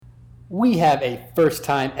We have a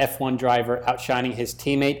first-time F1 driver outshining his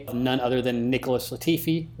teammate, none other than Nicholas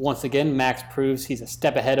Latifi. Once again, Max proves he's a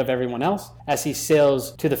step ahead of everyone else as he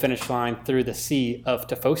sails to the finish line through the Sea of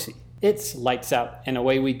Tifosi. It's lights out, and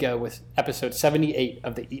away we go with episode 78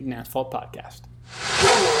 of the Eaton Asphalt Podcast.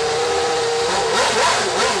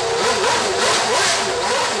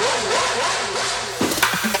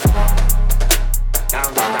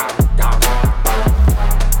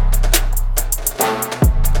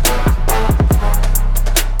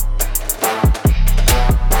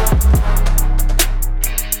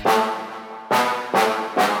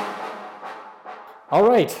 All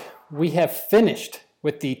right, we have finished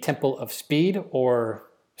with the Temple of Speed, or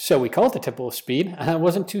so we call it the Temple of Speed. It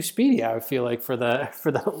wasn't too speedy, I feel like, for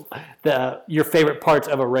the your favorite parts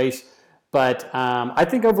of a race. But I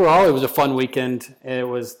think overall it was a fun weekend. It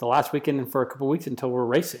was the last weekend for a couple of weeks until we're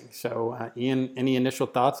racing. So, Ian, any initial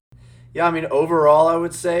thoughts? Yeah, I mean, overall, I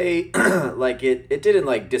would say like it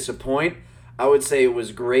didn't disappoint. I would say it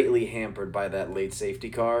was greatly hampered by that late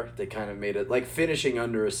safety car. They kind of made it like finishing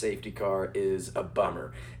under a safety car is a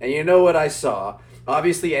bummer. And you know what I saw?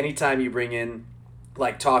 Obviously, anytime you bring in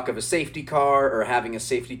like talk of a safety car or having a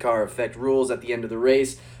safety car affect rules at the end of the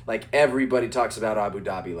race, like everybody talks about Abu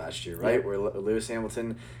Dhabi last year, right? Yeah. Where Lewis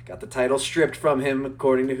Hamilton got the title stripped from him,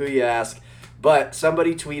 according to who you ask. But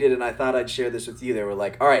somebody tweeted, and I thought I'd share this with you. They were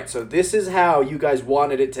like, all right, so this is how you guys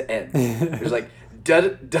wanted it to end. There's like,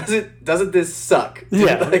 doesn't this suck?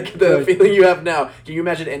 Yeah. Like the feeling you have now. Can you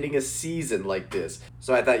imagine ending a season like this?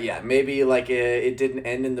 So I thought, yeah, maybe like it didn't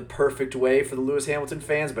end in the perfect way for the Lewis Hamilton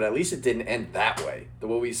fans, but at least it didn't end that way, the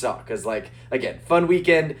way we saw. Because like, again, fun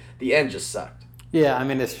weekend, the end just sucked. Yeah, I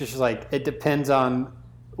mean, it's just like, it depends on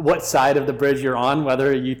what side of the bridge you're on,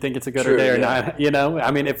 whether you think it's a good day or not, you know?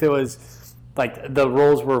 I mean, if it was like the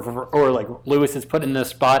rules were, or like Lewis is put in this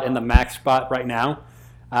spot, in the max spot right now,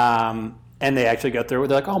 and they actually go through it,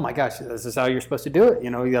 they're like, oh my gosh, this is how you're supposed to do it. You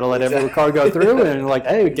know, you got to let every car go through, and like,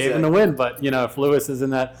 hey, we gave him the win. But, you know, if Lewis is in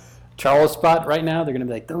that Charles spot right now, they're going to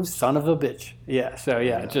be like, those son of a bitch. Yeah, so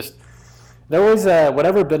yeah. Just there was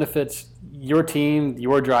whatever benefits your team,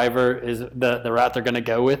 your driver is the route they're going to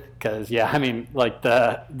go with. Because, yeah, I mean, like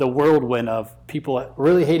the whirlwind of people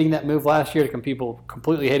really hating that move last year to people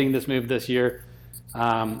completely hating this move this year.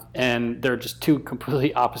 And they're just two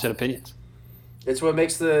completely opposite opinions. It's what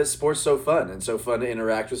makes the sport so fun and so fun to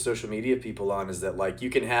interact with social media people on, is that like you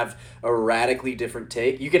can have a radically different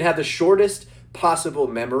take. You can have the shortest possible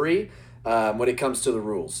memory when it comes to the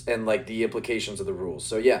rules and like the implications of the rules.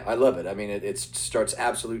 So yeah, I love it. I mean, it starts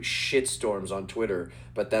absolute shitstorms on Twitter,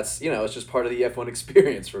 but that's, you know, it's just part of the F1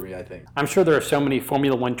 experience for me, I think. I'm sure there are so many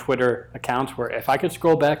Formula One Twitter accounts where if I could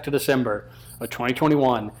scroll back to December of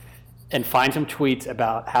 2021 and find some tweets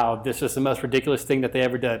about how this is the most ridiculous thing that they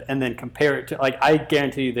ever did, and then compare it to, like, I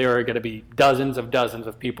guarantee you there are going to be dozens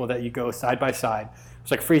of people that you go side by side.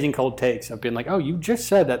 It's like freezing cold takes of being like, oh, you just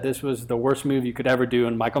said that this was the worst move you could ever do,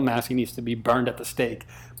 and Michael Massey needs to be burned at the stake.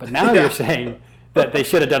 But now you're saying that they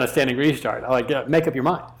should have done a standing restart. Like, make up your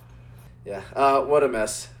mind. Yeah, what a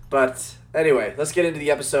mess. But anyway, let's get into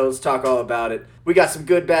the episode. Let's talk all about it. We got some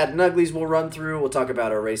good, bad, and uglies we'll run through. We'll talk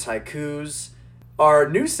about our race haikus. Our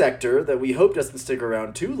new sector that we hope doesn't stick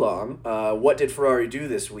around too long, what did Ferrari do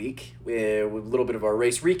this week? With a little bit of our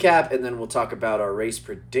race recap, and then we'll talk about our race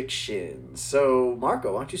predictions. So,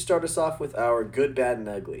 Marco, why don't you start us off with our good, bad, and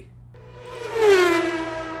ugly?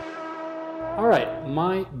 All right,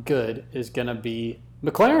 my good is going to be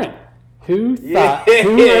McLaren. Who would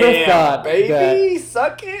have thought baby,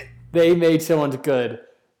 suck it? They made someone's good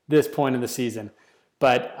this point in the season?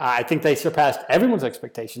 But I think they surpassed everyone's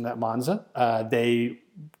expectation at Monza. They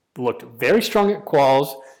looked very strong at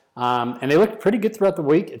quals, and they looked pretty good throughout the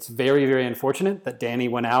week. It's very, very unfortunate that Danny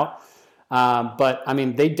went out. But, I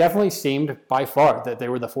mean, they definitely seemed by far that they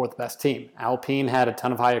were the fourth best team. Alpine had a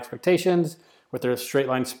ton of high expectations with their straight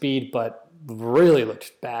line speed, but really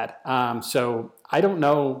looked bad. So I don't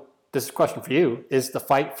know. This is a question for you. Is the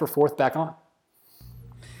fight for fourth back on?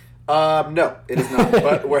 No, it is not.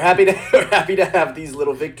 But we're happy to have these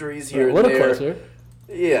little victories here and there. A little closer.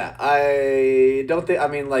 Yeah, I don't think. I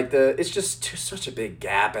mean, like it's just such a big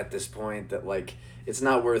gap at this point that like it's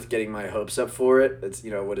not worth getting my hopes up for it. It's,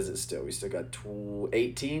 you know, what is it still? We still got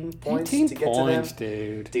 18 points to get to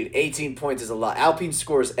them. Dude, 18 points is a lot. Alpine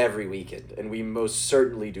scores every weekend, and we most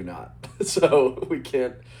certainly do not. So we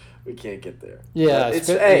can't get there. Yeah,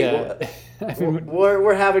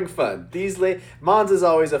 we're having fun. Monza's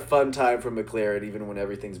always a fun time for McLaren, even when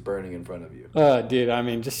everything's burning in front of you. Dude, I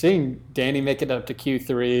mean, just seeing Danny make it up to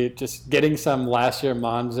Q3, just getting some last year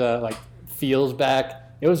Monza like feels back.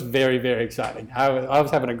 It was very, very exciting. I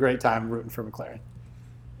was having a great time rooting for McLaren.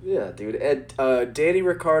 Yeah, dude. And Danny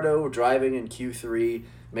Ricciardo driving in Q3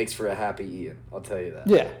 makes for a happy Ian. I'll tell you that.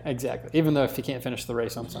 Yeah, exactly. Even though if he can't finish the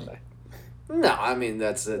race on Sunday. No, I mean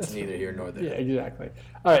that's neither here nor there. Yeah, exactly.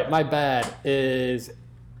 All right, my bad is,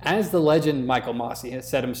 as the legend Michael Masi has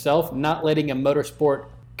said himself, not letting a motorsport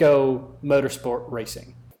go motorsport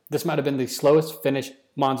racing. This might have been the slowest finish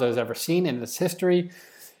Monza has ever seen in its history.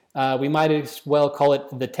 We might as well call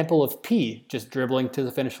it the Temple of P, just dribbling to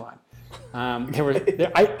the finish line. I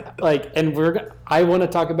want to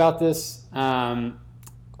talk about this. I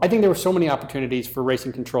think there were so many opportunities for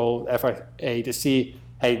Racing Control FIA to see,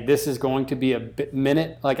 hey, this is going to be a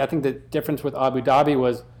minute. Like, I think the difference with Abu Dhabi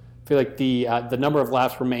was, I feel like the number of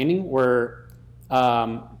laps remaining were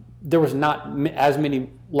there was not as many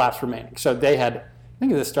laps remaining. So they had, I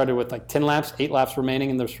think this started with like 10 laps, 8 laps remaining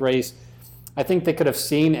in this race. I think they could have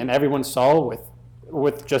seen, and everyone saw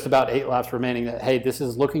with just about 8 laps remaining, that, hey, this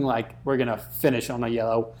is looking like we're going to finish on a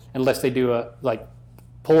yellow unless they do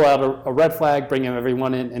pull out a red flag, bring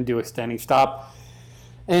everyone in, and do a standing stop.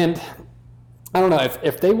 And I don't know,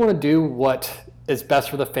 if they want to do what is best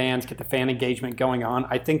for the fans, get the fan engagement going on,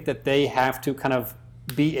 I think that they have to kind of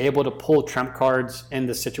be able to pull trump cards in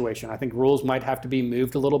this situation. I think rules might have to be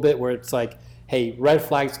moved a little bit where it's like, hey, red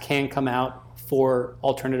flags can come out for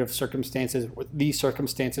alternative circumstances, these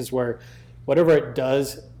circumstances where whatever it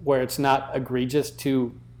does, where it's not egregious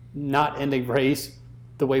to not end a race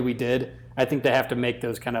the way we did, I think they have to make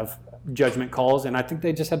those kind of judgment calls, and I think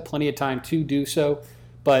they just had plenty of time to do so.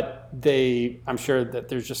 But I'm sure that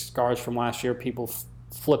there's just scars from last year, people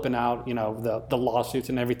flipping out, the lawsuits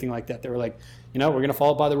and everything like that. They were like, we're going to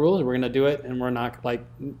follow by the rules, we're going to do it, and we're not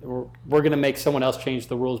we're going to make someone else change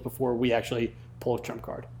the rules before we actually pull a trump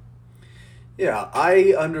card. Yeah,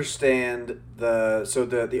 I understand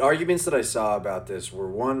the arguments that I saw about this were,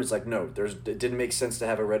 one, it's like, no, it didn't make sense to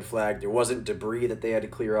have a red flag. There wasn't debris that they had to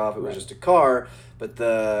clear off. It was just a car, but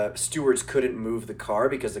the stewards couldn't move the car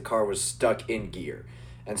because the car was stuck in gear.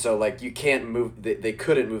 And so, you can't move, they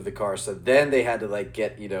couldn't move the car, so then they had to,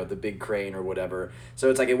 get, the big crane or whatever.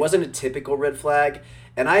 So it's it wasn't a typical red flag,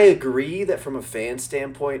 and I agree that from a fan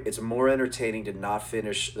standpoint, it's more entertaining to not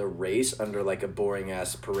finish the race under, a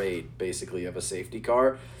boring-ass parade, basically, of a safety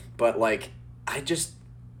car. But, the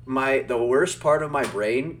worst part of my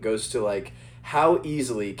brain goes to, how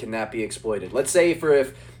easily can that be exploited? Let's say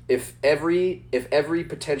if every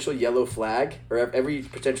potential yellow flag, or every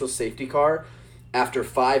potential safety car after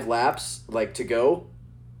 5 laps, to go,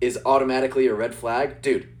 is automatically a red flag,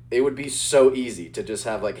 dude, it would be so easy to just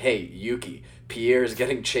have, hey, Yuki, Pierre's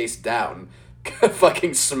getting chased down,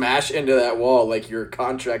 fucking smash into that wall your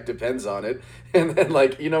contract depends on it, and then,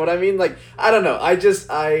 you know what I mean? I don't know,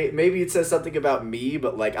 maybe it says something about me,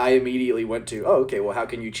 but, I immediately went to, oh, okay, well, how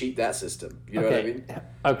can you cheat that system? You know what I mean?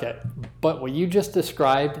 Okay, but what you just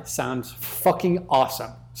described sounds fucking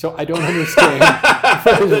awesome. So I don't understand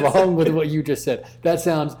what is wrong with what you just said. That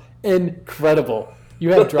sounds incredible.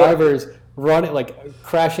 You have drivers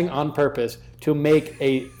crashing on purpose to make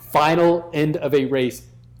a final end of a race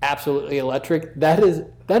absolutely electric. That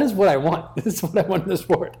is what I want. This is what I want in the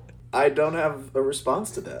sport. I don't have a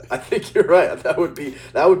response to that. I think you're right. That would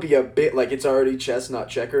be a bit it's already chess, not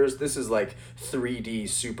checkers. This is 3D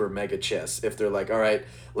super mega chess. If they're all right,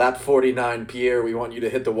 lap 49, Pierre, we want you to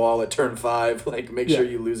hit the wall at turn 5. Make sure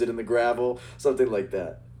you lose it in the gravel, something like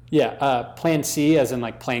that. Yeah. Plan C, as in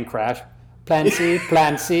plane crash. Plan C,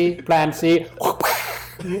 Plan C, Plan C.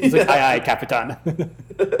 He's aye, aye, Capitan.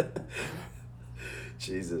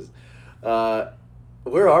 Jesus.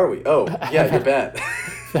 Where are we? Oh, yeah, you're bad.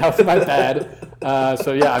 That was my bad.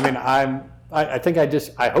 So yeah, I mean, I think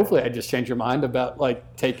hopefully I just changed your mind about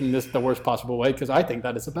taking this the worst possible way, because I think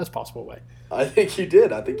that is the best possible way. I think you did.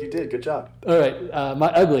 Good job. All right, my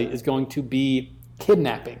ugly is going to be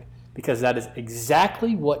kidnapping, because that is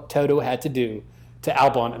exactly what Toto had to do to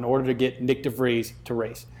Albon in order to get Nick DeVries to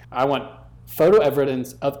race. I want photo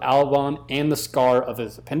evidence of Albon and the scar of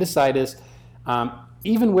his appendicitis.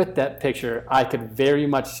 Even with that picture, I could very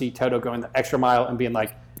much see Toto going the extra mile and being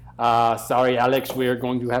sorry, Alex, we're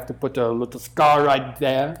going to have to put a little scar right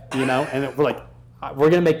there, and we're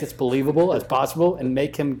going to make this believable as possible and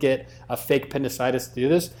make him get a fake appendicitis to do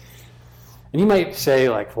this. And you might say,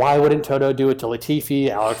 why wouldn't Toto do it to Latifi?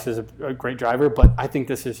 Alex is a great driver, but I think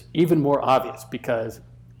this is even more obvious, because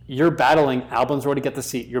you're battling, Albon's already got the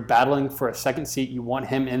seat, you're battling for a second seat, you want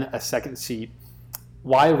him in a second seat.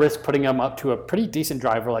 Why risk putting him up to a pretty decent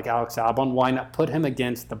driver like Alex Albon? Why not put him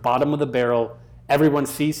against the bottom of the barrel? Everyone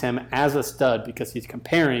sees him as a stud because he's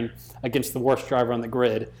comparing against the worst driver on the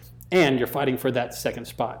grid, and you're fighting for that second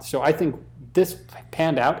spot. So I think this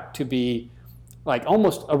panned out to be like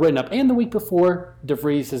almost a written up. And the week before, De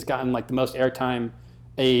Vries has gotten like the most airtime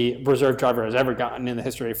a reserve driver has ever gotten in the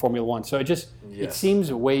history of Formula One. So it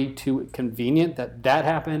seems way too convenient that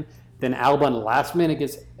happened. Then Albon last minute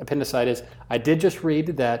gets appendicitis. I did just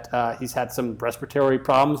read that he's had some respiratory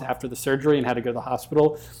problems after the surgery and had to go to the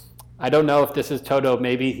hospital. I don't know if this is Toto.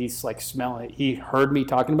 Maybe he's like smelling it. He heard me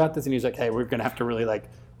talking about this and he's like, hey, we're going to have to really we're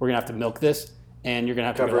going to have to milk this and you're going to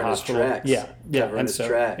have to go to the hospital. Tracks. Yeah. And so,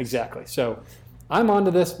 tracks. Exactly. So I'm onto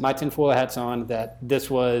this. My tinfoil hat's on that this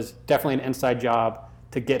was definitely an inside job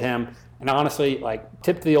to get him. And honestly, like,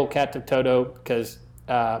 tip the old cat to Toto because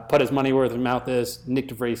put his money where his mouth is. Nick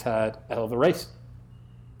De Vries had a hell of a race.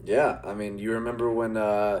 Yeah. I mean, you remember when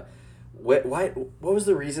what was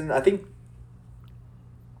the reason? I think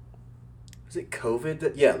was it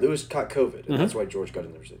COVID? Yeah, Lewis caught COVID, and that's why George got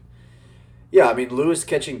in there. Yeah, I mean, Lewis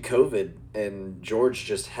catching COVID and George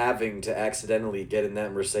just having to accidentally get in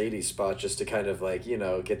that Mercedes spot just to kind of like,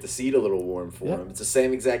 get the seat a little warm for him. It's the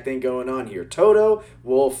same exact thing going on here. Toto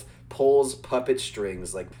Wolff pulls puppet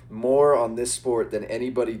strings like more on this sport than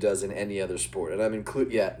anybody does in any other sport. And I'm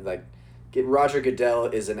Roger Goodell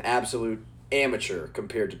is an absolute amateur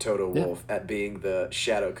compared to Toto Wolff at being the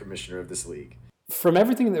shadow commissioner of this league. From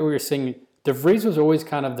everything that we were seeing, De Vries was always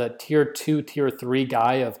kind of the tier 2, tier 3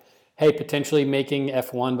 guy of, hey, potentially making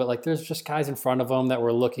F1, but like there's just guys in front of him that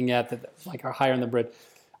we're looking at that like are higher on the grid.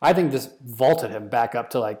 I think this vaulted him back up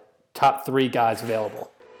to like top 3 guys available.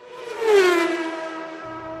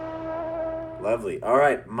 Lovely. All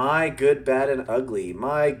right, my good, bad, and ugly.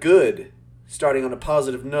 My good, starting on a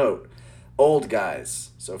positive note, old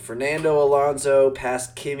guys. So Fernando Alonso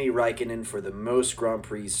passed Kimi Räikkönen for the most Grand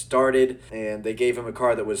Prix started, and they gave him a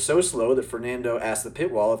car that was so slow that Fernando asked the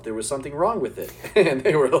pit wall if there was something wrong with it. And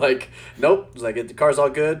they were like, nope. It was like, the car's all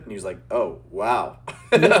good. And he was like, oh, wow.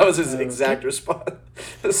 That was his exact response.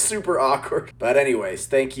 Super awkward. But anyways,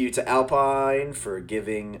 thank you to Alpine for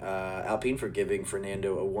giving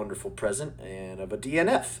Fernando a wonderful present and of a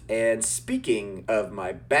DNF. And speaking of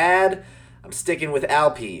my bad, I'm sticking with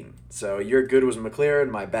Alpine. So your good was McLaren,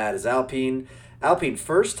 my bad is Alpine. Alpine,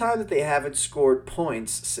 first time that they haven't scored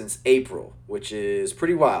points since April, which is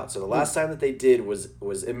pretty wild. So the last time that they did was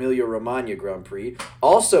Emilia-Romagna Grand Prix,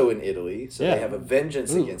 also in Italy. So they have a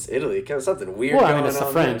vengeance against Italy. Kind of something weird going on. Well, I mean, it's the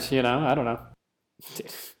French, there. I don't know.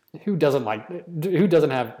 Who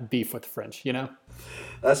doesn't have beef with the French,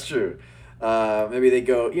 That's true. Maybe they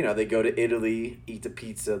go to Italy, eat the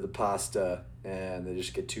pizza, the pasta, and they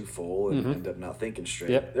just get too full and end up not thinking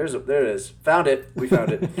straight. Yep. There it is. Found it. We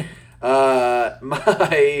found it.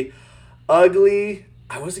 My ugly,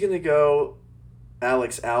 I was going to go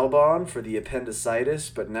Alex Albon for the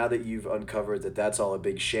appendicitis, but now that you've uncovered that that's all a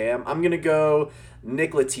big sham, I'm going to go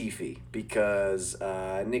Nick Latifi because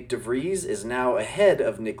Nick De Vries is now ahead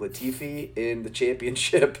of Nick Latifi in the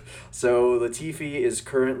championship. So Latifi is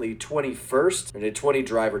currently 21st in a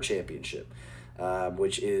 20-driver championship,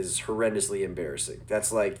 which is horrendously embarrassing.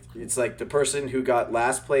 It's like the person who got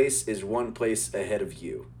last place is one place ahead of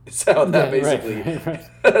you. It's how that right.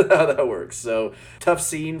 How that works. So tough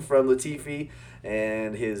scene from Latifi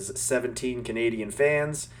and his 17 Canadian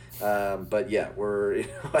fans. But yeah,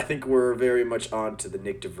 I think we're very much on to the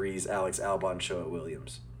Nick De Vries, Alex Albon show at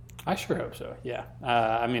Williams. I sure hope so, yeah.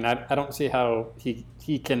 I mean, I don't see how he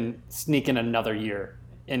can sneak in another year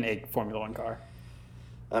in a Formula One car.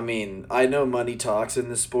 I mean, I know money talks in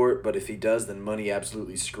this sport, but if he does, then money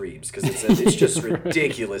absolutely screams because it's just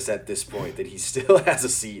ridiculous at this point that he still has a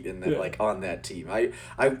seat in that on that team.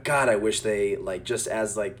 I wish they just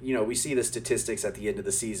as we see the statistics at the end of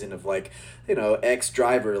the season of ex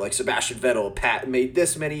driver like Sebastian Vettel made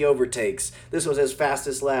this many overtakes. This was his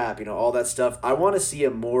fastest lap. All that stuff. I want to see a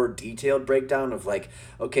more detailed breakdown of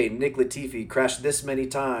okay, Nick Latifi crashed this many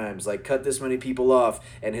times, cut this many people off,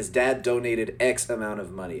 and his dad donated X amount of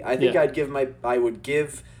money. I think I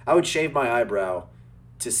would shave my eyebrow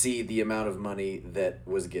to see the amount of money that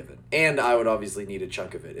was given. And I would obviously need a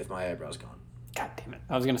chunk of it if my eyebrow's gone. God damn it.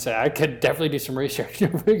 I was going to say, I could definitely do some research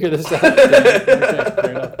to figure this out. Okay,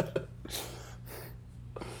 fair enough.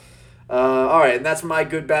 All right, and that's my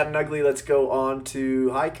good, bad, and ugly. Let's go on to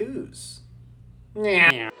haikus.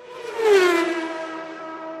 Yeah.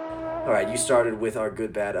 All right, you started with our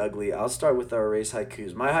good, bad, ugly. I'll start with our race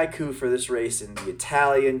haikus. My haiku for this race in the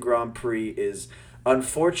Italian Grand Prix is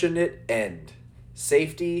unfortunate end.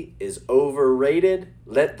 Safety is overrated.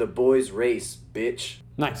 Let the boys race, bitch.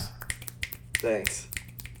 Nice. Thanks.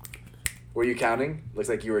 Were you counting? Looks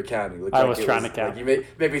like you were counting. I was trying to count. You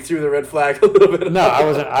maybe threw the red flag a little bit. No, I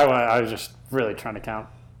wasn't. I was just really trying to count.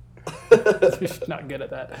 Not good at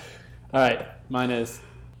that. All right, mine is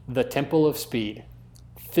the Temple of Speed.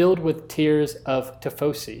 filled with tears of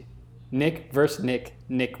Tifosi. Nick versus Nick.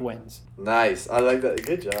 Nick wins. Nice. I like that.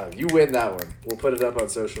 Good job. You win that one. We'll put it up on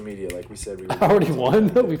social media like we said we would. I already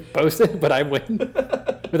won. We posted, but I win.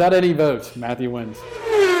 Without any votes, Matthew wins.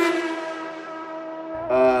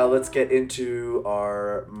 Let's get into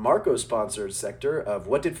our Marco-sponsored sector of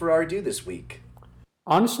what did Ferrari do this week?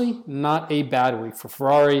 Honestly, not a bad week for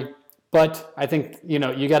Ferrari, but I think,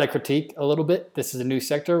 you got to critique a little bit. This is a new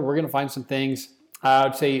sector. We're going to find some things, I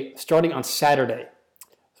would say, starting on Saturday.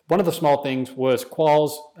 One of the small things was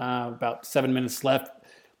quals, about 7 minutes left.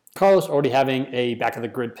 Carlos already having a back of the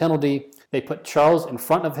grid penalty. They put Charles in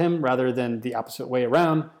front of him rather than the opposite way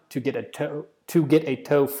around to get a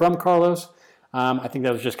tow from Carlos. I think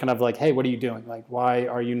that was just kind of like, hey, what are you doing? Like, why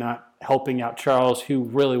are you not helping out Charles, who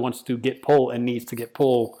really wants to get pole and needs to get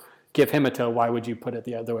pole? Give him a tow. Why would you put it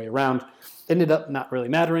the other way around? Ended up not really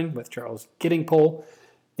mattering with Charles getting pole.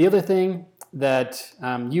 The other thing that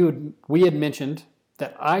we had mentioned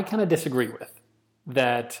that I kind of disagree with,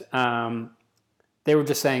 that they were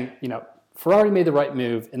just saying, Ferrari made the right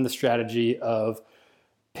move in the strategy of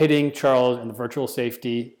pitting Charles in the virtual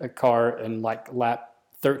safety car in like lap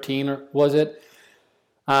 13, or was it?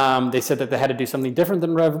 They said that they had to do something different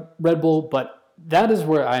than Red Bull, but that is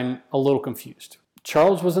where I'm a little confused.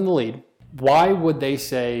 Charles was in the lead. Why would they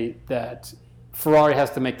say that Ferrari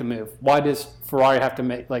has to make the move? Why does Ferrari have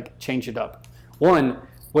to change it up? One,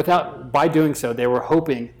 by doing so, they were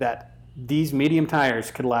hoping that these medium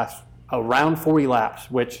tires could last around 40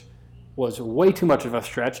 laps, which was way too much of a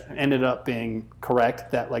stretch, and ended up being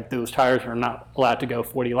correct that those tires are not allowed to go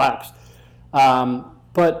 40 laps.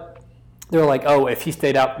 But they're like, oh, if he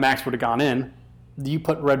stayed out, Max would have gone in. You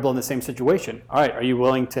put Red Bull in the same situation. All right, are you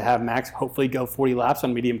willing to have Max hopefully go 40 laps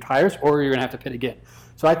on medium tires, or you're going to have to pit again?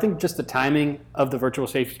 So I think just the timing of the virtual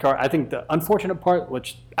safety car, I think the unfortunate part,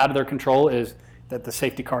 which out of their control, is that the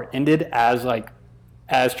safety car ended as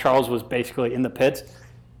Charles was basically in the pits.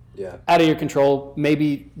 Yeah. Out of your control.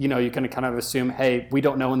 Maybe, you can kind of assume, hey, we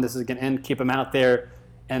don't know when this is going to end. Keep him out there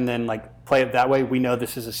and then play it that way. We know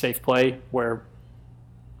this is a safe play where,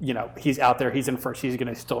 he's out there, he's in first, he's going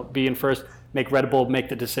to still be in first, make Red Bull make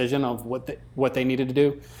the decision of what they needed to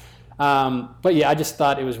do. But yeah, I just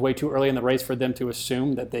thought it was way too early in the race for them to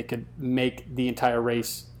assume that they could make the entire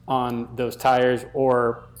race on those tires,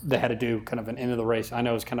 or they had to do kind of an end of the race. I know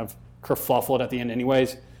it was kind of kerfuffled at the end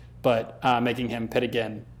anyways, but making him pit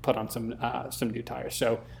again, put on some new tires.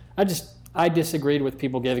 So I disagreed with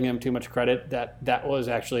people giving him too much credit. That was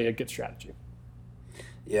actually a good strategy.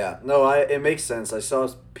 Yeah, no, it makes sense. I saw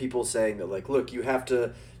people saying that, look, you have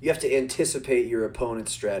to anticipate your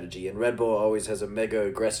opponent's strategy, and Red Bull always has a mega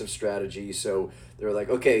aggressive strategy. So they're like,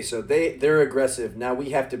 okay, so they're aggressive. Now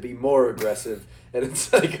we have to be more aggressive, and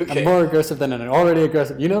it's like, okay, I'm more aggressive than an already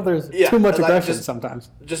aggressive. There's too much aggression sometimes.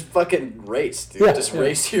 Just fucking race, dude. Yeah,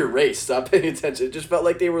 race your race. Stop paying attention. It just felt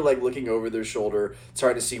like they were looking over their shoulder,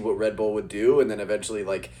 trying to see what Red Bull would do, and then eventually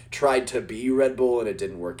tried to be Red Bull, and it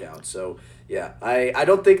didn't work out. So. Yeah, I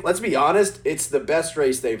don't think, let's be honest, it's the best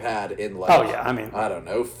race they've had in I don't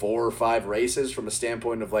know, 4 or 5 races, from a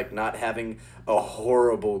standpoint of not having a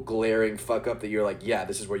horrible glaring fuck up that you're like, yeah,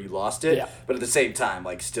 this is where you lost it. Yeah. But at the same time,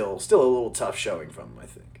 still a little tough showing from them, I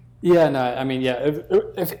think. Yeah, no, I mean, yeah,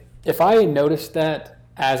 if I notice that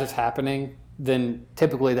as it's happening, then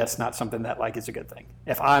typically that's not something that is a good thing.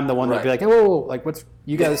 If I'm the one that'd be like, hey, whoa, what's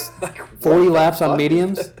you guys 40 laps on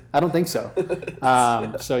mediums? I don't think so.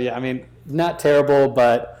 So yeah, I mean, not terrible,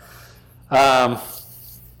 but I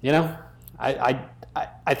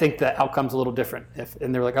think the outcome's a little different.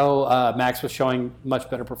 And they're like, Max was showing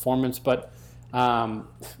much better performance, but I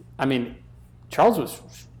mean, Charles was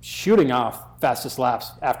shooting off fastest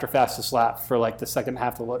laps after fastest lap for the second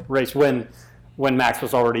half of the race when Max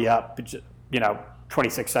was already up.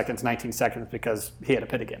 26 seconds, 19 seconds, because he had to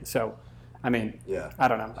pit again. So, I mean, yeah. I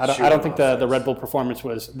don't know. I don't think the Red Bull performance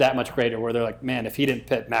was that much greater where they're like, man, if he didn't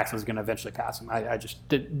pit, Max was going to eventually pass him. I just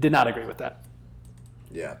did not agree with that.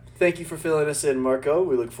 Yeah. Thank you for filling us in, Marco.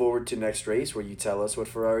 We look forward to next race where you tell us what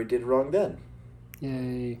Ferrari did wrong then.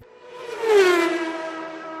 Yay.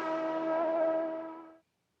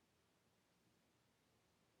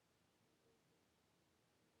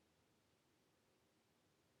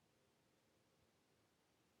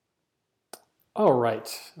 All right.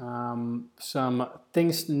 Some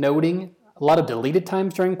things noting. A lot of deleted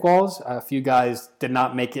times during quals. A few guys did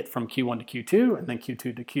not make it from Q1 to Q2 and then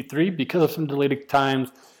Q2 to Q3 because of some deleted times.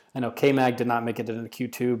 I know K-Mag did not make it into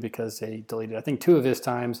Q2 because they deleted, I think, 2 of his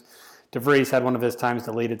times. De Vries had one of his times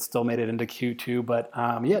deleted, still made it into Q2. But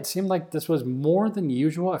yeah, it seemed like this was more than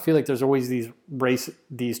usual. I feel like there's always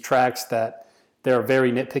these tracks that they're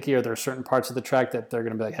very nitpicky, or there are certain parts of the track that they're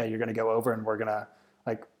going to be like, hey, you're going to go over, and we're going to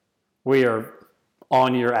we are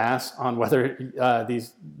on your ass on whether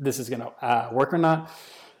this is going to work or not.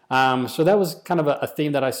 So that was kind of a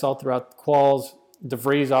theme that I saw throughout the quals. De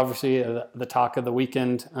Vries, obviously, the talk of the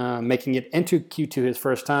weekend, making it into Q2 his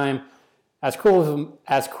first time. As cool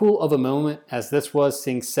of a moment as this was,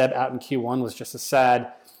 seeing Seb out in Q1 was just a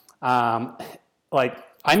sad. I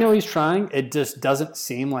know he's trying. It just doesn't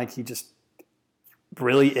seem like he just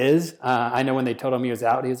really is. I know when they told him he was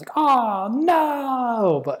out, he was like, "Oh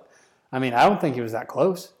no!" But I mean, I don't think he was that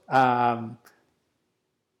close. Yeah.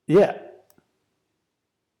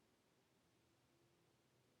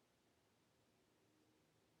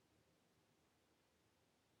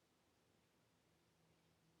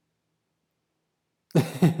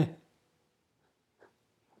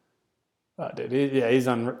 Dude, he's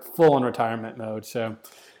on full on retirement mode. So,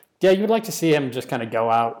 yeah, you would like to see him just kind of go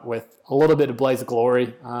out with a little bit of blaze of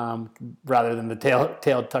glory, rather than the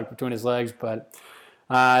tail tucked between his legs. But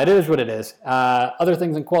it is what it is. Other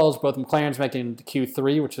things in quals, both McLaren's making the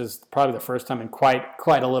Q3, which is probably the first time in quite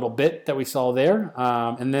a little bit that we saw there.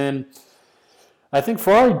 And then I think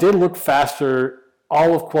Ferrari did look faster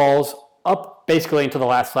all of quals up basically into the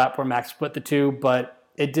last lap where Max split the two, but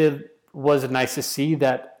was nice to see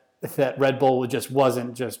that Red Bull just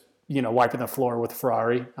wasn't just wiping the floor with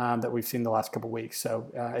Ferrari that we've seen the last couple of weeks. So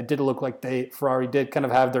it did look like Ferrari did kind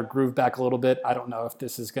of have their groove back a little bit. I don't know if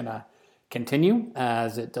this is going to continue,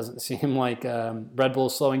 as it doesn't seem like Red Bull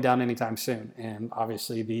is slowing down anytime soon. And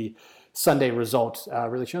obviously the Sunday results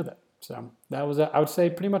really show that. So that was, I would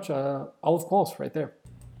say, pretty much all of quals right there.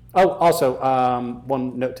 Oh, also,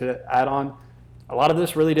 one note to add on. A lot of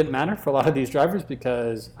this really didn't matter for a lot of these drivers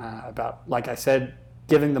because like I said,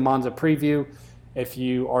 giving the Monza preview, if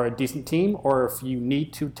you are a decent team or if you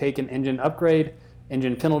need to take an engine upgrade,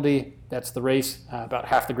 engine penalty, that's the race. About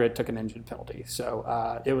half the grid took an engine penalty.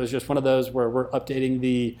 So it was just one of those where we're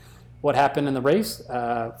updating what happened in the race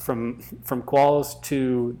from quals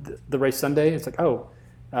to the race Sunday. It's like,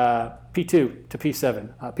 P2 to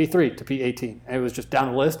P7, P3 to P18. And it was just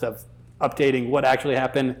down the list of updating what actually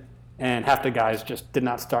happened, and half the guys just did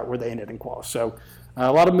not start where they ended in quals. So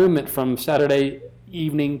a lot of movement from Saturday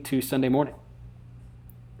evening to Sunday morning.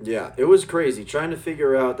 Yeah, it was crazy. Trying to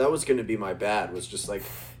figure out, that was going to be my bad, was just like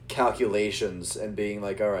calculations and being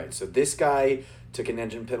like, all right, so this guy took an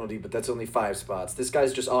engine penalty, but that's only 5 spots. This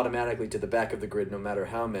guy's just automatically to the back of the grid no matter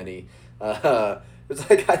how many. It's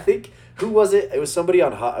like, I think, who was it? It was somebody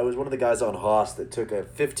on Haas. It was one of the guys on Haas that took a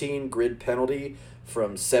 15 grid penalty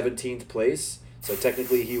from 17th place. So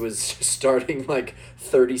technically he was starting like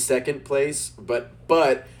 32nd place, but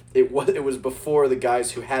it was before the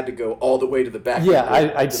guys who had to go all the way to the back.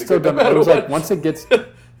 Yeah, I still don't know. It was like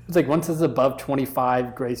once it's above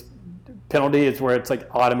 25 grace penalty, it's where it's like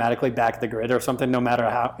automatically back the grid or something, no matter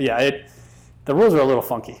how. Yeah, the rules are a little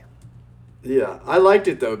funky. Yeah, I liked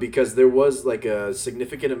it though because there was like a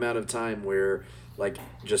significant amount of time where like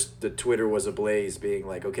just the Twitter was ablaze, being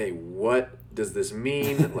like, okay, what does this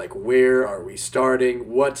mean? Like, where are we starting?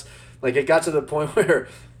 What? Like, it got to the point where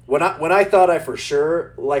when I thought I for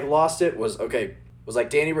sure like lost it was like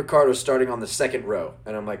Danny Ricciardo starting on the second row,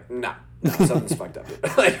 and I'm like, nah, something's fucked up here.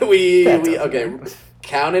 Like we okay,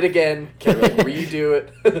 count it again, redo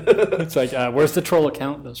it. It's like, where's the troll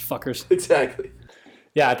account? Those fuckers. Exactly.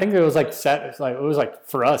 Yeah, I think it was like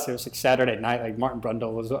for us, it was like Saturday night. Like Martin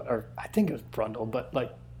Brundle was, or I think it was Brundle, but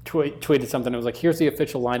like tweeted something. It was like, here's the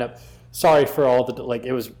official lineup. Sorry for all the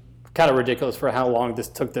it was kind of ridiculous for how long this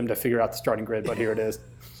took them to figure out the starting grid, but here it is.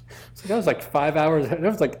 So that was like 5 hours. That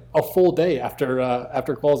was like a full day after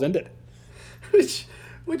quals ended. Which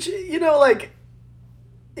like,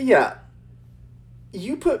 yeah,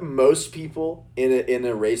 you put most people in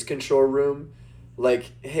a race control room.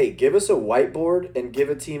 Like, hey, give us a whiteboard and give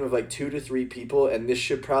a team of like 2 to 3 people, and this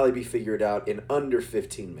should probably be figured out in under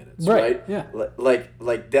 15 minutes, right? Yeah.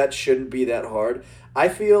 Like that shouldn't be that hard. I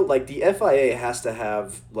feel like the FIA has to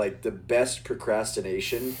have like the best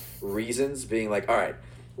procrastination reasons, being like, all right,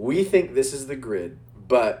 we think this is the grid,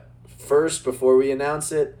 but first, before we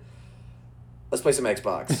announce it, let's play some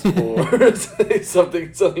Xbox or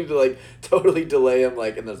something to like totally delay him.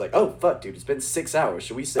 Like, and there's like, oh fuck, dude, it's been 6 hours.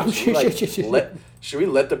 Should we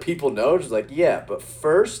let the people know? Just like, yeah, but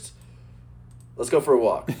first, let's go for a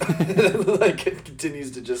walk. Like, it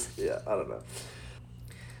continues to just, I don't know.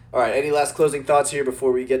 All right, any last closing thoughts here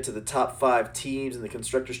before we get to the top 5 teams in the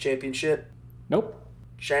Constructors' Championship? Nope.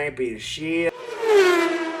 Championship.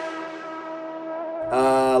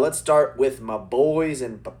 Let's start with my boys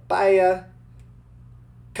in Papaya.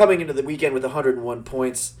 Coming into the weekend with 101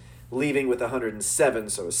 points, leaving with 107,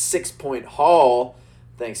 so a 6-point haul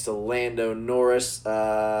thanks to Lando Norris.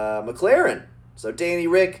 McLaren. So Danny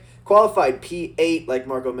Rick qualified P8, like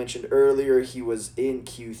Marco mentioned earlier. He was in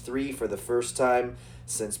Q3 for the first time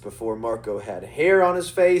since before Marco had hair on his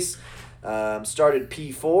face. Started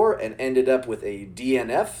P4 and ended up with a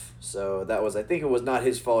DNF. So that was, I think it was not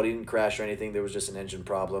his fault. He didn't crash or anything. There was just an engine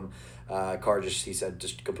problem. Car just, he said,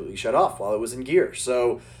 just completely shut off while it was in gear.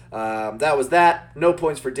 So that was that. No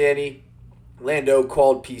points for Danny. Lando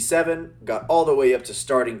qualified P7, got all the way up to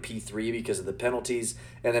starting P3 because of the penalties,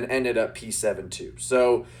 and then ended up P7 too.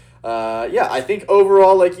 So, yeah, I think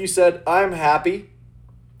overall, like you said, I'm happy.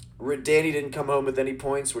 Danny didn't come home with any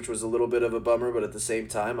points, which was a little bit of a bummer, but at the same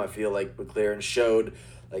time, I feel like McLaren showed,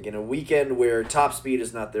 like in a weekend where top speed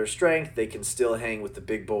is not their strength, they can still hang with the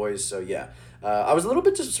big boys. So, yeah, I was a little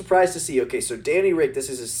bit just surprised to see, okay, so Danny Rick, this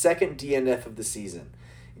is his second DNF of the season.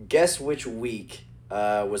 Guess which week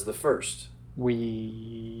was the first?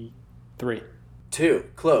 Week 3. 2.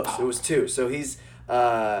 Close. It was 2. So he's,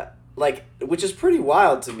 which is pretty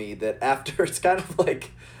wild to me that after, it's kind of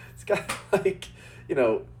like, you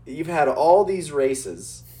know, you've had all these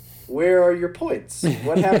races. Where are your points?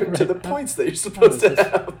 What happened to the points that you're supposed to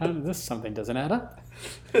have? This something doesn't add up.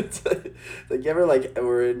 It's like you ever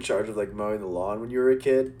were in charge of mowing the lawn when you were a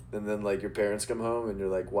kid, and then your parents come home and you're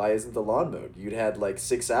like, why isn't the lawn mowed? You'd had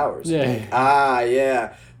 6 hours. Yeah.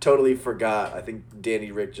 Yeah, totally forgot. I think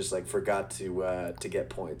Danny Rick just forgot to get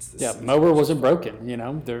points. This mower wasn't broken. You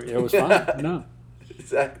know, it was fine. No,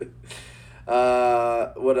 exactly.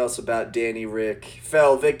 What else about Danny Rick?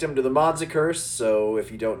 Fell victim to the Monza curse. So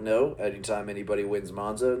if you don't know, anytime anybody wins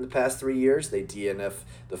Monza in the past 3 years, they DNF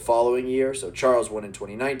the following year. So Charles won in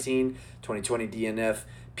 2019, 2020 DNF.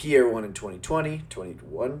 Pierre won in 2020,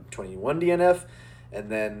 21 DNF. And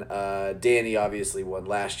then Danny obviously won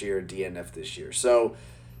last year, DNF this year. So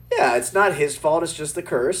yeah, it's not his fault. It's just the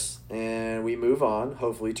curse. And we move on,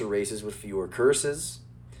 hopefully, to races with fewer curses.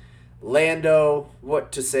 Lando,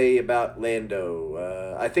 what to say about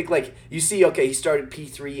Lando? I think, you see, okay, he started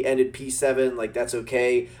P3, ended P7, that's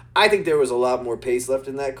okay. I think there was a lot more pace left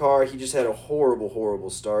in that car. He just had a horrible, horrible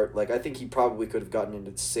start. I think he probably could have gotten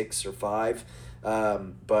into 6 or 5.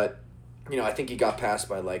 But, I think he got passed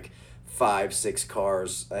by, 5, 6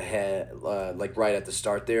 cars ahead, right at the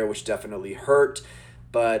start there, which definitely hurt.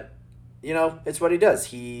 But it's what he does.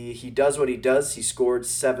 He does what he does. He scored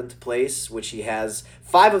 7th place, which he has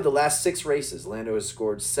 5 of the last 6 races. Lando has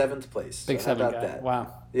scored 7th place. Big so 7 how guy. about that?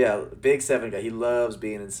 Wow. Yeah, big 7 guy. He loves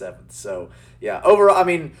being in 7th. So, yeah, overall,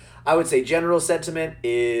 I would say general sentiment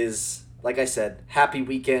is, like I said, happy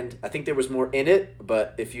weekend. I think there was more in it,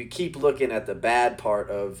 but if you keep looking at the bad part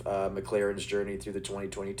of McLaren's journey through the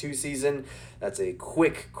 2022 season, that's a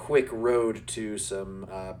quick road to some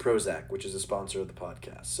Prozac, which is a sponsor of the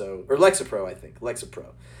podcast. So, or Lexapro, I think. Lexapro.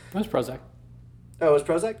 That's Prozac. Oh, it was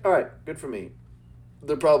Prozac? All right, good for me.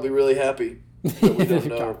 They're probably really happy that we don't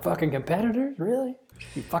know. Fucking competitors? Really?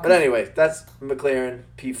 But anyway, that's McLaren,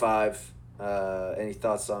 P5. Any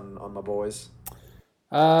thoughts on my boys?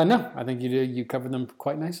 No, I think you covered them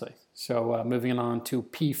quite nicely. So moving on to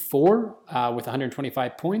P4 with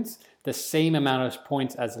 125 points, the same amount of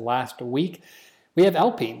points as last week. We have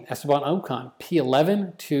Alpine, Esteban Ocon,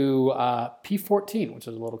 P11 to P14, which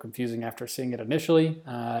is a little confusing after seeing it initially,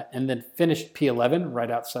 and then finished P11 right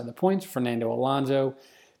outside the points. Fernando Alonso,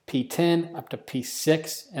 P10 up to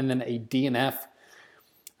P6, and then a DNF.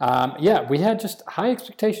 We had just high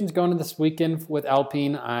expectations going into this weekend with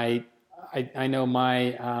Alpine. I know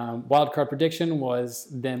my wildcard prediction was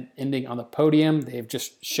them ending on the podium. They've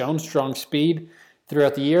just shown strong speed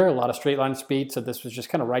throughout the year, a lot of straight line speed, so this was just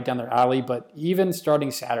kind of right down their alley. But even starting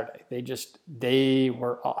Saturday, they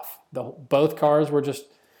were off. Both cars were just,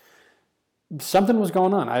 something was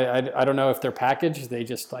going on. I don't know if their package, they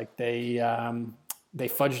just they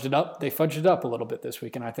fudged it up. They fudged it up a little bit this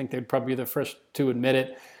week, and I think they'd probably be the first to admit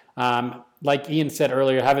it. Like Ian said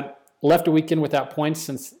earlier, haven't left a weekend without points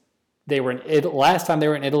since they were last time they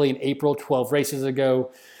were in Italy in April, 12 races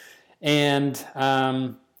ago. And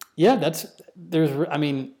I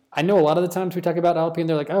know a lot of the times we talk about Alpine,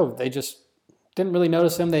 they're like, oh, they just didn't really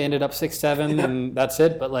notice them. They ended up 6, 7, and that's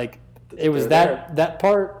it. But it was that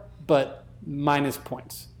part, but minus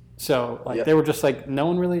points. So They were just no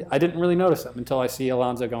one really, I didn't really notice them until I see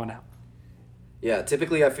Alonso going out. Yeah,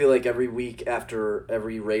 typically I feel like every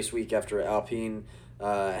race week after Alpine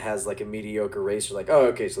has a mediocre race, you're oh,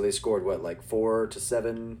 okay, so they scored 4 to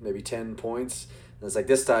 7, maybe 10 points. And it's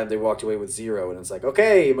this time they walked away with 0, and it's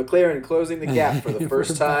okay, McLaren closing the gap for the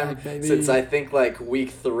first time since I think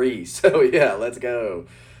week 3. So yeah, let's go.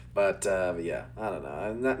 But yeah, I don't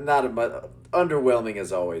know. Not underwhelming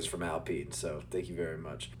as always from Alpine. So thank you very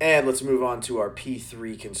much. And let's move on to our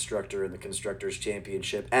P3 constructor in the Constructors'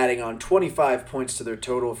 Championship, adding on 25 points to their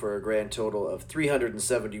total for a grand total of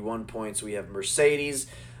 371 points. We have Mercedes.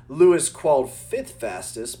 Lewis qualied 5th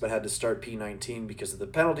fastest, but had to start P19 because of the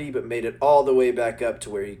penalty, but made it all the way back up to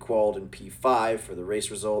where he qualied in P5 for the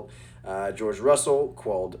race result. George Russell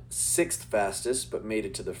qualied 6th fastest, but made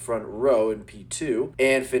it to the front row in P2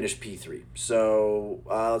 and finished P3. So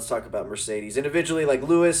let's talk about Mercedes. Individually, like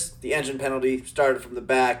Lewis, the engine penalty started from the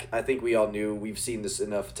back. I think we all knew. We've seen this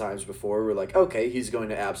enough times before. We're like, okay, he's going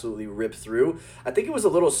to absolutely rip through. I think it was a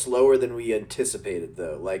little slower than we anticipated,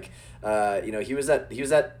 though. Like, he was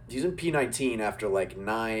in P19 after like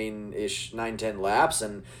 9-10 laps,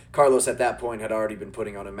 and Carlos at that point had already been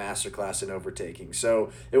putting on a masterclass in overtaking. So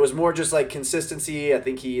it was more just like consistency. I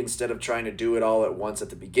think he, instead of trying to do it all at once at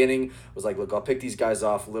the beginning, was like, look, I'll pick these guys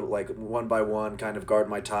off a little, like one by one, kind of guard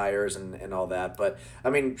my tires and all that. But I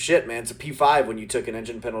mean, shit, man, it's a P5 when you took an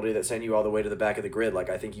engine penalty that sent you all the way to the back of the grid. Like,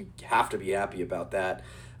 I think you have to be happy about that.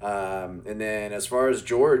 And then as far as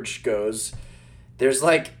George goes, there's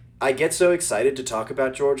like, I get so excited to talk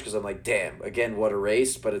about George because I'm like, damn, again, what a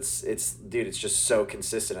race. But it's just so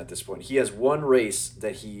consistent at this point. He has one race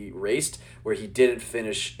that he raced where he didn't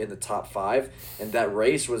finish in the top 5, and that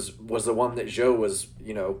race was the one that Zhou was,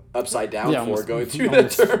 upside down going through the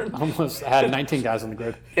turn. Almost had 19 guys on the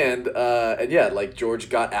grid. And yeah, like George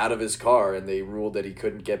got out of his car and they ruled that he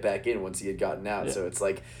couldn't get back in once he had gotten out. Yeah. So it's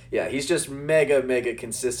like, yeah, he's just mega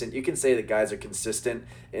consistent. You can say that guys are consistent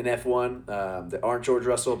in F1 that aren't George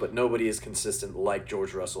Russell, but nobody is consistent like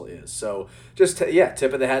George Russell is. So just tip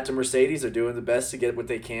of the hat to Mercedes. They're doing the best to get what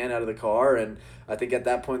they can out of the car, and I think at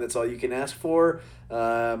that point that's all you can ask for.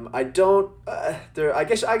 I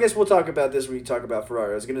guess we'll talk about this when we talk about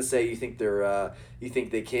Ferrari. I was gonna say you think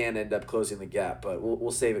they can end up closing the gap, but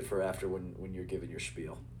we'll save it for after when you're giving your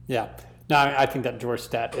spiel. Yeah, no, I think that George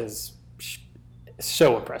stat is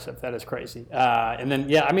so impressive. That is crazy. And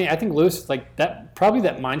then I think Lewis, like that, probably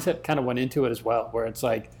that mindset kind of went into it as well, where it's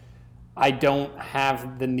like, I don't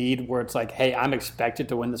have the need where it's like, hey, I'm expected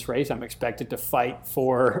to win this race. I'm expected to fight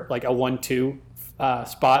for like a 1-2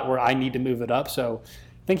 spot where I need to move it up. So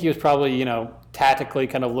I think he was probably, tactically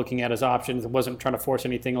kind of looking at his options and wasn't trying to force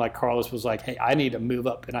anything like Carlos was like, hey, I need to move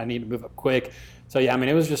up and I need to move up quick. So, yeah, I mean,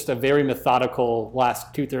 it was just a very methodical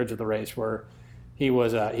last 2/3 of the race where he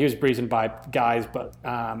was breezing by guys, but,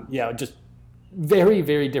 just very,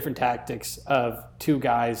 very different tactics of two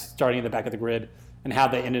guys starting at the back of the grid and how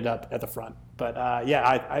they ended up at the front. But,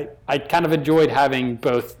 I kind of enjoyed having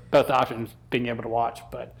both options being able to watch.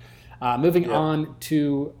 But moving on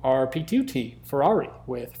to our P2 team, Ferrari,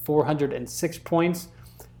 with 406 points.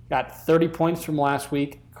 Got 30 points from last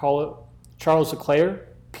week. Charles Leclerc,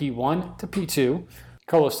 P1 to P2.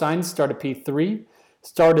 Carlos Sainz started P3.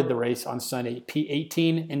 Started the race on Sunday,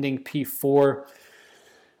 P18, ending P4.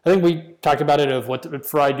 I think we talked about it of what did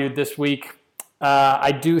Ferrari do this week.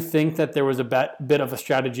 I do think that there was a bit of a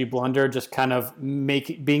strategy blunder, just kind of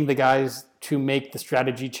being the guys to make the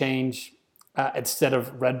strategy change instead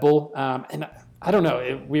of Red Bull. And I don't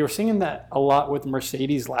know, we were seeing that a lot with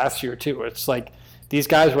Mercedes last year too. It's like these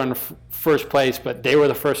guys were in first place, but they were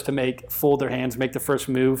the first to fold their hands, make the first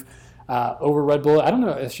move over Red Bull. I don't know.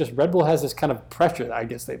 It's just Red Bull has this kind of pressure that I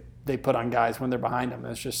guess they put on guys when they're behind them.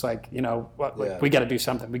 It's just like, we got to do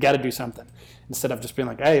something. We got to do something instead of just being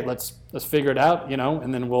like, hey, let's figure it out,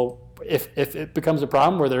 and then if it becomes a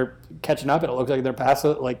problem where they're catching up and it looks like they're past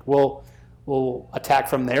it, like we'll attack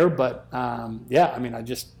from there. But I mean,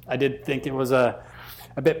 I did think it was a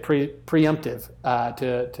bit preemptive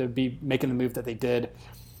to be making the move that they did.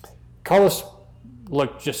 Carlos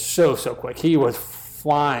looked just so quick. He was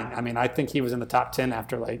flying. I mean, I think he was in the top 10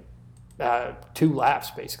 after like 2 laps,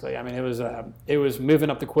 basically. I mean, it was moving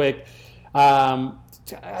up the quick.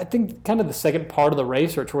 I think kind of the second part of the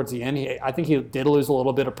race or towards the end, I think he did lose a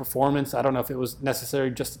little bit of performance. I don't know if it was necessarily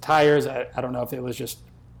just the tires. I don't know if it was just,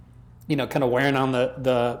 kind of wearing on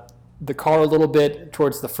the car a little bit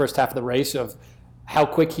towards the first half of the race of how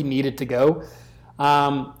quick he needed to go.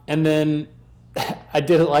 And then I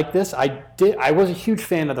didn't like this. I was a huge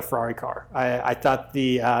fan of the Ferrari car. I thought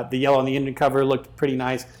the yellow on the engine cover looked pretty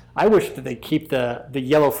nice. I wish that they keep the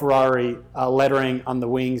yellow Ferrari lettering on the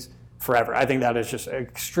wings forever. I think that is just an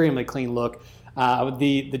extremely clean look.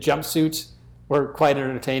 The jumpsuits were quite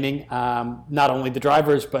entertaining. Not only the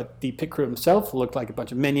drivers, but the pit crew himself looked like a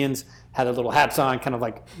bunch of minions, had their little hats on, kind of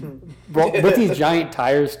like with these giant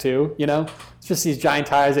tires too, It's just these giant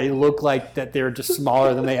tires. They look like that they're just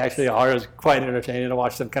smaller than they actually are. It was quite entertaining to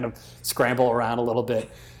watch them kind of scramble around a little bit.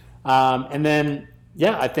 And then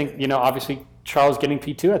Yeah, I think, obviously Charles getting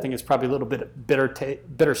P2, I think it's probably a little bit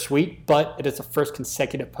bittersweet, but it is the first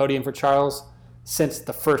consecutive podium for Charles since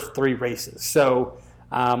the first 3 races. So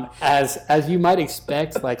as you might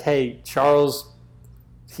expect, like, hey, Charles,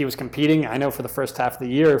 he was competing, I know, for the first half of the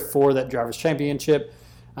year for that Drivers' Championship.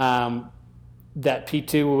 That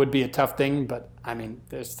P2 would be a tough thing, but I mean,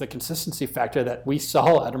 there's the consistency factor that we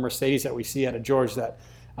saw at a Mercedes that we see at a George that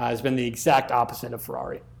has been the exact opposite of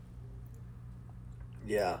Ferrari.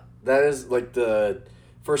 Yeah, that is like the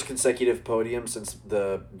first consecutive podium since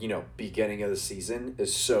the beginning of the season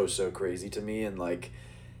is so crazy to me, and like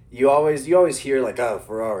you always hear like, oh,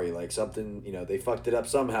 Ferrari, like something, they fucked it up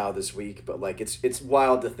somehow this week, but like it's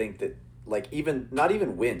wild to think that, like, even not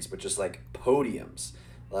even wins but just like podiums.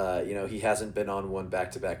 He hasn't been on one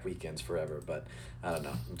back-to-back weekends forever, but I don't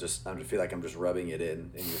know. I feel like I'm just rubbing it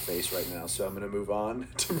in your face right now. So I'm gonna move on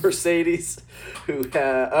to Mercedes,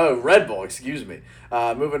 Red Bull. Excuse me.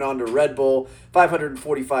 Moving on to Red Bull,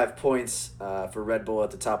 545 points for Red Bull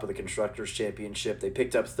at the top of the Constructors' Championship. They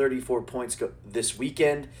picked up 34 points this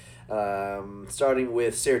weekend, starting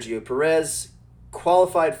with Sergio Perez,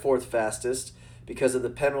 qualified fourth fastest because of the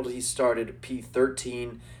penalty. Started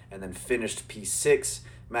P13 and then finished P6.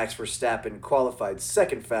 Max Verstappen qualified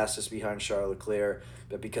second fastest behind Charles Leclerc,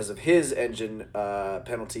 but because of his engine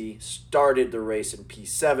penalty, started the race in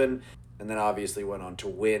P7, and then obviously went on to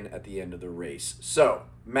win at the end of the race. So,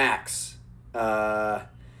 Max,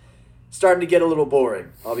 starting to get a little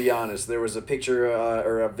boring, I'll be honest. There was a picture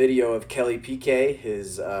or a video of Kelly Piquet,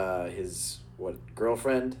 his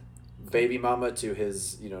girlfriend, baby mama to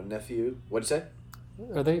his nephew. What'd you say?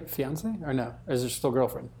 Are they fiance or no? Or is there still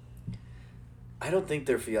girlfriend? I don't think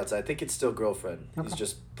they're fiance. I think it's still girlfriend. Okay. He's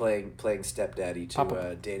just playing stepdaddy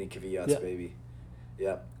to Danny Kvyat's baby.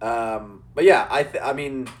 Yeah. But yeah, I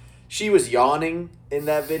mean, she was yawning in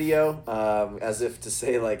that video, as if to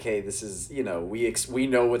say like, hey, this is, we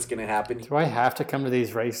know what's gonna happen. Do I have to come to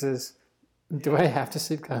these races? Do I have to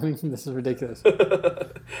see it coming? This is ridiculous.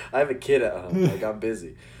 I have a kid at home. Like, I'm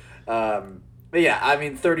busy. But yeah, I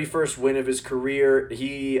mean, 31st win of his career.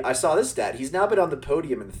 I saw this stat. He's now been on the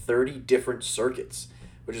podium in 30 different circuits,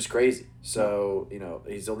 which is crazy. So,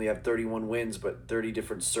 he's only had 31 wins, but 30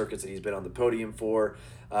 different circuits that he's been on the podium for.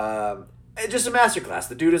 Just a masterclass.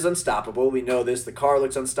 The dude is unstoppable. We know this. The car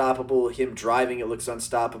looks unstoppable. Him driving it looks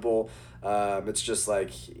unstoppable. It's just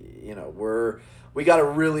like, we got to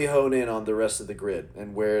really hone in on the rest of the grid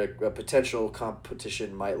and where a potential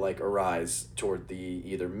competition might arise toward the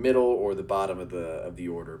either middle or the bottom of the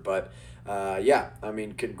order. But yeah, I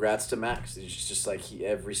mean, congrats to Max. He's just like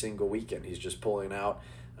every single weekend he's just pulling out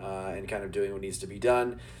and kind of doing what needs to be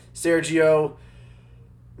done. Sergio,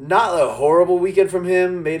 not a horrible weekend from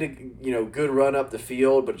him. Made a good run up the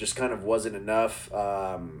field, but just kind of wasn't enough.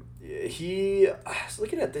 I was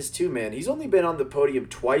looking at this too, man. He's only been on the podium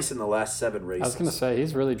twice in the last 7 races. I was gonna say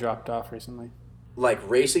he's really dropped off recently. Like,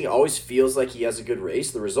 racing always feels like he has a good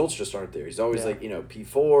race. The results just aren't there. He's always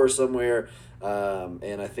P4 somewhere.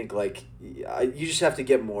 And I think you just have to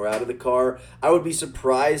get more out of the car. I would be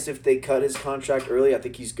surprised if they cut his contract early. I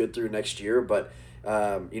think he's good through next year, but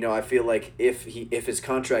I feel like if his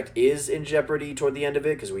contract is in jeopardy toward the end of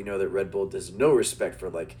it, because we know that Red Bull does no respect for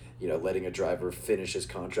letting a driver finish his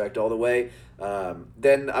contract all the way,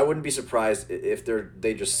 then I wouldn't be surprised if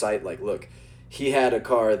they just cite look, he had a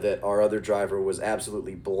car that our other driver was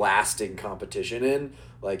absolutely blasting competition in,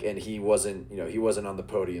 and he wasn't on the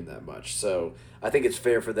podium that much. So I think it's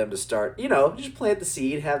fair for them to start, just plant the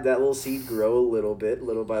seed, have that little seed grow a little bit,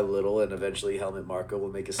 little by little, and eventually Helmut Marko will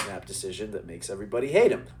make a snap decision that makes everybody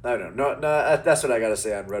hate him. I don't know. No, that's what I got to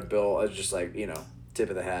say on Red Bull. It's just tip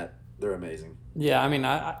of the hat. They're amazing. Yeah, I mean,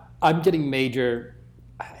 I'm getting major,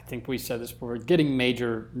 I think we said this before, getting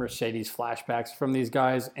major Mercedes flashbacks from these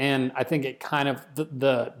guys. And I think it kind of,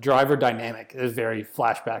 the driver dynamic is very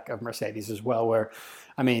flashback of Mercedes as well, where,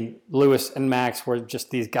 I mean, Lewis and Max were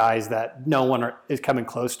just these guys that no one is coming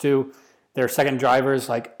close to. They're second drivers.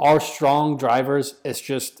 Our strong drivers, it's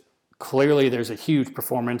just clearly there's a huge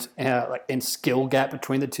performance and skill gap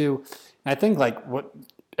between the two. And I think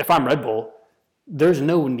if I'm Red Bull, there's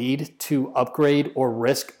no need to upgrade or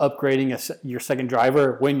risk upgrading your second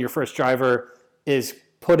driver when your first driver is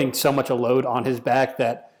putting so much a load on his back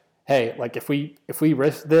that, hey, if we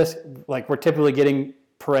risk this, we're typically getting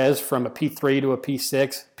Perez from a P3 to a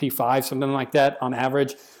P6, P5, something like that on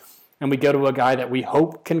average, and we go to a guy that we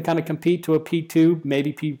hope can kind of compete to a P2,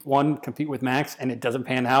 maybe P1, compete with Max, and it doesn't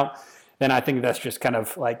pan out, then I think that's just kind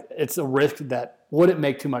of it's a risk that wouldn't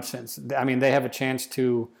make too much sense. I mean, they have a chance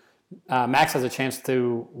to Max has a chance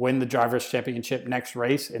to win the Drivers' Championship next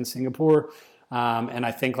race in Singapore. And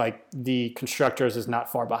I think like the constructors is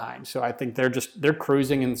not far behind. So I think they're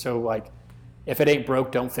cruising. And so like, if it ain't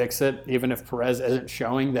broke, don't fix it. Even if Perez isn't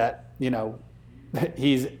showing that,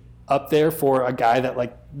 he's up there for a guy that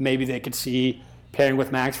like maybe they could see pairing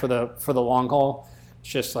with Max for the long haul. It's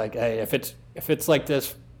just like, hey, if it's like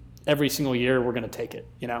this every single year, we're gonna take it.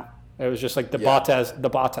 It was just like the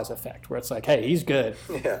Bottas effect, where it's like, hey, he's good.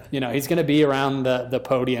 Yeah. He's gonna be around the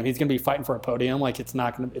podium. He's gonna be fighting for a podium. Like it's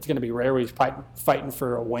gonna be rare where he's fighting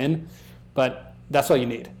for a win, but that's all you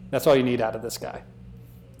need. That's all you need out of this guy.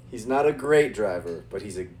 He's not a great driver, but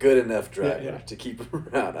he's a good enough driver to keep him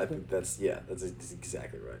around. I think that's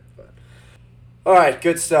exactly right. But all right,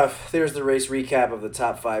 good stuff. There's the race recap of the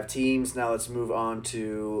top 5 teams. Now let's move on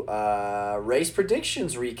to race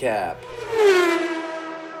predictions recap.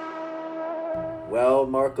 Well,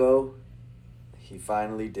 Marco, he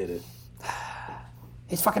finally did it.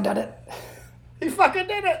 He's fucking done it. He fucking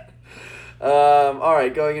did it. All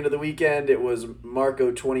right, going into the weekend, it was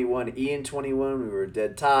Marco 21, Ian 21. We were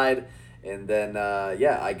dead tied. And then,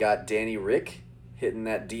 I got Danny Rick hitting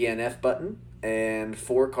that DNF button and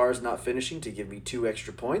 4 cars not finishing to give me 2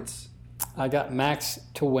 extra points. I got Max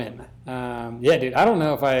to win. Dude, I don't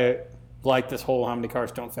know if I like this whole how many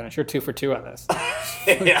cars don't finish. You're 2 for 2 on this.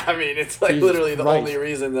 Yeah, I mean, it's like literally the only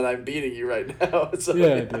reason that I'm beating you right now. So,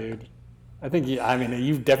 dude. I think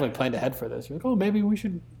you've definitely planned ahead for this. You're like, oh, maybe we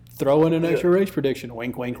should throw in an extra race prediction.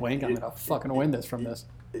 Wink, wink, wink. I'm going to fucking win this from this.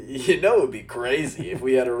 It would be crazy if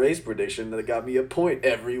we had a race prediction that got me a point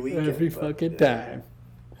every weekend. Every fucking time.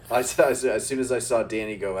 As soon as I saw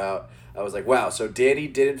Danny go out, I was like, wow, so Danny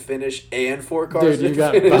didn't finish and 4 cars didn't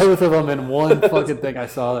finish? Dude, you got both of them in one fucking thing. I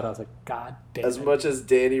saw that. I was like, God damn As much as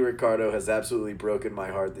Danny Ricciardo has absolutely broken my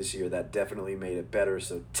heart this year, that definitely made it better.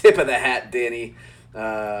 So tip of the hat, Danny.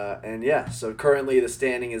 So currently the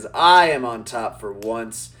standing is I am on top for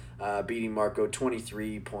once, beating Marco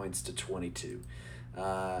 23 points to 22.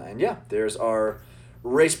 There's our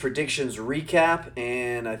race predictions recap,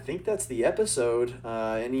 and I think that's the episode.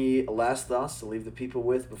 Any last thoughts to leave the people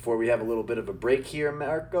with before we have a little bit of a break here,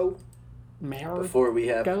 Marco? Before we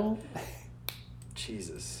have...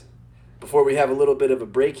 Jesus. Before we have a little bit of a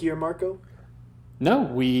break here, Marco? No,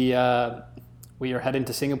 we are heading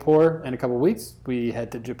to Singapore in a couple of weeks. We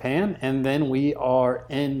head to Japan, and then we are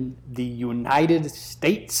in the United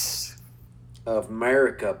States of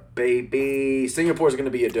America, baby. Singapore's going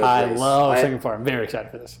to be a dope race. I love Singapore. I'm very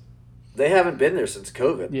excited for this. They haven't been there since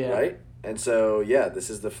COVID, right? And so,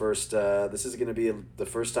 this is the first. This is going to be the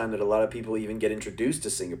first time that a lot of people even get introduced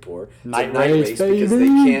to Singapore. It's night race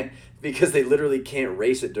because they literally can't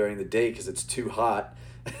race it during the day because it's too hot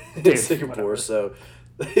in Singapore. Whatever. So,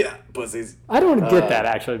 pussies. I don't get that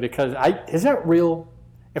actually because is that real?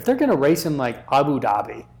 If they're going to race in like Abu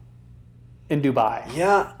Dhabi, in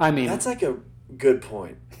Dubai, I mean that's like a good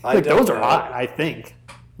point. Those are hot. I think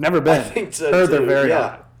never been. I think so Heard too. They're very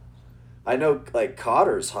hot. I know like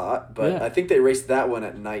Qattar's hot, but I think they raced that one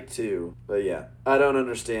at night too. But I don't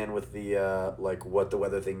understand with the what the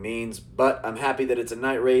weather thing means. But I'm happy that it's a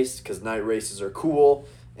night race because night races are cool.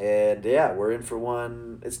 And we're in for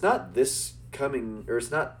one. It's not this coming, or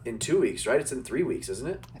it's not in 2 weeks, right? It's in 3 weeks, isn't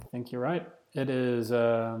it? I think you're right. It is.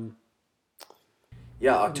 October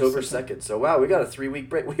 2nd. So wow, we got a 3-week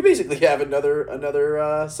break. We basically have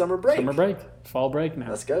another summer break. Summer break, fall break now.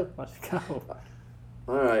 Let's go.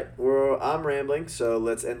 All right, I'm rambling, so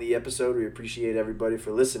let's end the episode. We appreciate everybody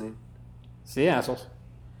for listening. See you, assholes.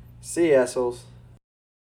 See you, assholes.